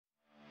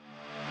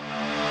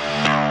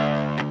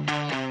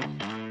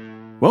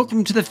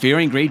Welcome to the Fear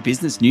and Greed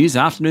Business News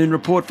Afternoon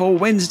Report for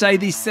Wednesday,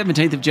 the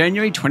 17th of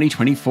January,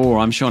 2024.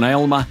 I'm Sean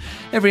Aylmer.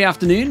 Every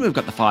afternoon, we've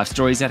got the 5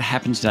 stories that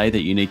happened today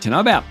that you need to know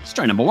about.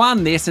 Story number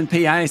 1, the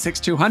S&P ASX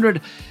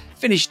 200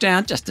 finished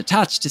down just a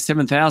touch to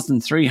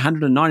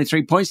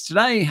 7,393 points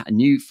today, a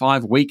new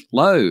 5-week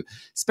low.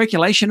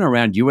 Speculation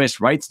around US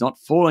rates not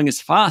falling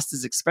as fast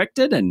as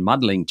expected and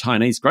muddling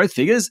Chinese growth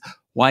figures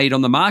weighed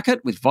on the market,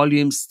 with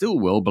volumes still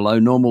well below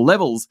normal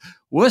levels.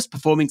 Worst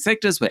performing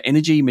sectors were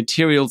energy,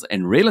 materials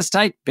and real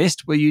estate.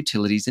 Best were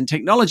utilities and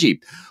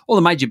technology. All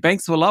the major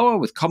banks were lower,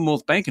 with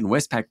Commonwealth Bank and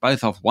Westpac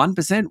both off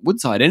 1%.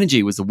 Woodside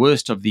Energy was the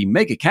worst of the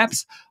mega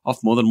caps,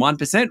 off more than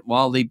 1%,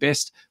 while the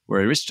best were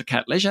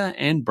Aristocrat Leisure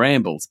and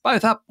Brambles,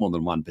 both up more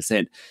than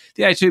 1%.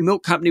 The A2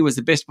 Milk Company was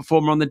the best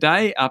performer on the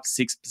day, up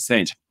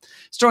 6%.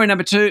 Story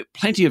number 2,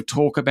 plenty of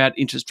talk about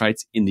interest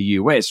rates in the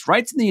US.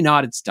 Rates in the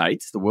United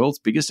States, the world's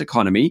biggest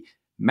economy,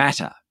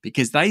 matter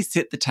because they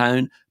set the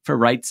tone for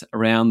rates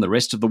around the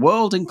rest of the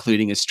world,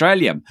 including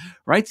Australia.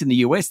 Rates in the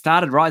US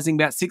started rising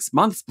about 6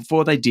 months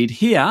before they did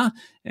here,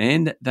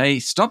 and they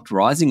stopped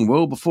rising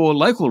well before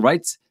local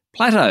rates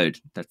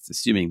plateaued. That's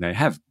assuming they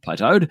have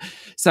plateaued.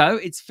 So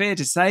it's fair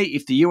to say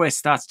if the US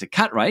starts to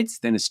cut rates,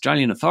 then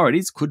Australian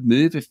authorities could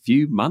move a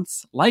few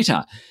months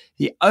later.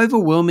 The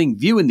overwhelming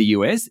view in the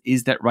US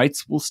is that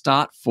rates will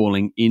start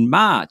falling in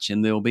March,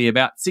 and there will be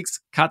about 6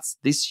 cuts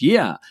this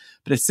year.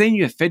 But a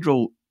senior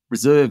Federal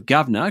Reserve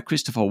Governor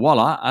Christopher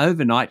Waller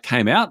overnight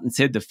came out and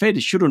said the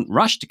Fed shouldn't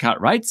rush to cut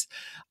rates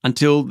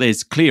until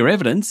there's clear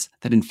evidence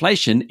that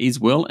inflation is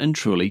well and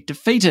truly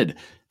defeated.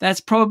 That's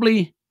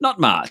probably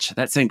not March.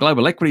 That sent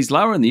global equities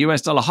lower and the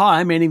US dollar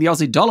higher, meaning the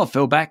Aussie dollar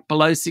fell back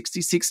below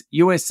 66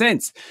 US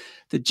cents.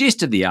 The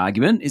gist of the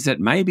argument is that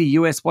maybe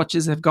US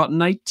watchers have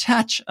gotten a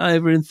touch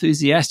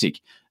over-enthusiastic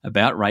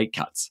about rate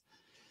cuts.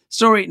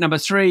 Story number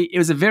 3, it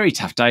was a very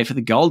tough day for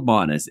the gold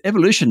miners.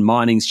 Evolution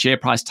Mining's share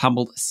price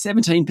tumbled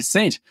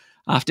 17%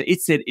 after it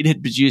said it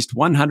had produced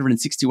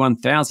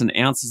 161,000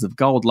 ounces of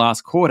gold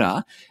last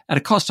quarter at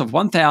a cost of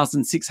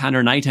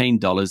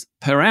 $1,618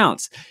 per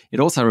ounce. It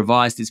also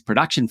revised its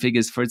production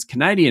figures for its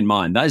Canadian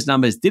mine. Those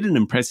numbers didn't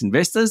impress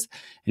investors,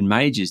 and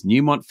majors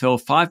Newmont fell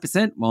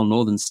 5%, while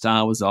Northern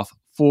Star was off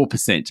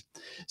 4%.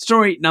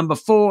 Story number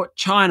 4,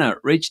 China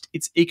reached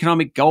its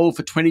economic goal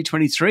for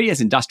 2023 as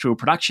industrial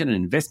production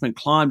and investment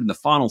climbed in the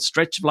final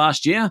stretch of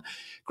last year.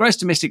 Gross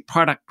domestic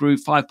product grew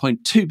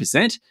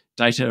 5.2%.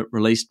 Data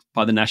released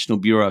by the National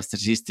Bureau of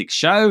Statistics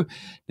show.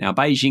 Now,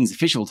 Beijing's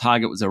official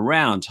target was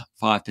around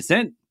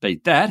 5%.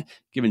 Beat that.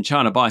 Given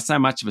China buys so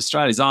much of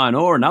Australia's iron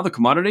ore and other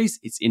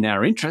commodities, it's in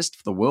our interest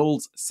for the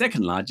world's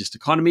second largest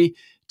economy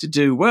to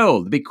do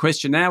well. The big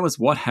question now is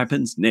what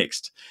happens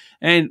next.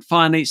 And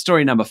finally,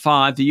 story number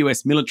 5, the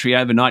US military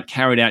overnight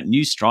carried out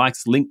new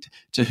strikes linked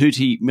to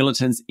Houthi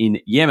militants in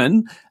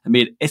Yemen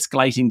amid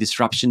escalating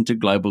disruption to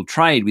global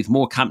trade, with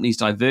more companies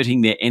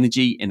diverting their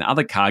energy and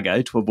other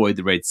cargo to avoid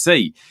the Red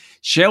Sea.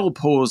 Shell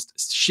paused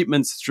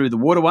shipments through the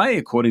waterway,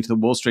 according to the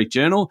Wall Street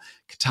Journal.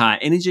 Qatar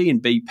Energy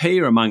and BP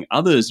are among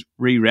others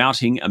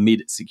rerouting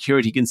amid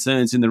security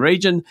concerns in the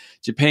region.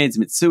 Japan's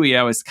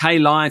Mitsui O.S.K.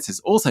 Lines has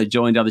also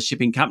joined other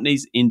shipping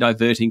companies in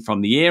diverting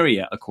from the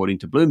area, according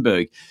to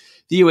Bloomberg.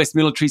 The US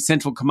military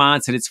Central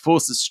Command said its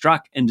forces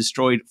struck and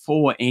destroyed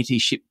 4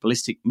 anti-ship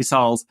ballistic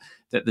missiles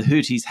that the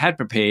Houthis had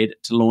prepared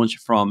to launch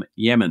from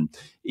Yemen.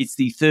 It's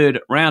the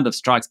 3rd round of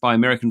strikes by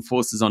American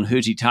forces on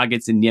Houthi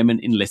targets in Yemen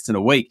in less than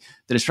a week.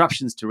 The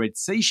disruptions to Red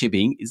Sea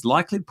shipping is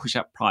likely to push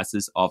up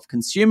prices of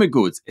consumer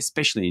goods,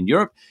 especially in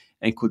Europe,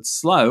 and could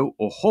slow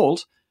or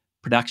halt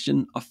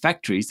production of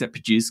factories that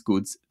produce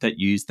goods that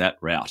use that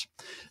route.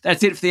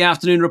 That's it for the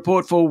afternoon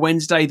report for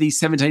Wednesday, the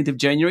 17th of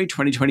January,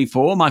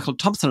 2024. Michael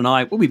Thompson and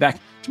I will be back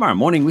tomorrow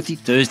morning with the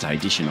Thursday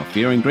edition of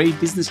Fear and Greed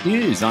Business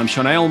News. I'm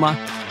Sean Aylmer.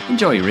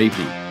 Enjoy your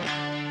evening.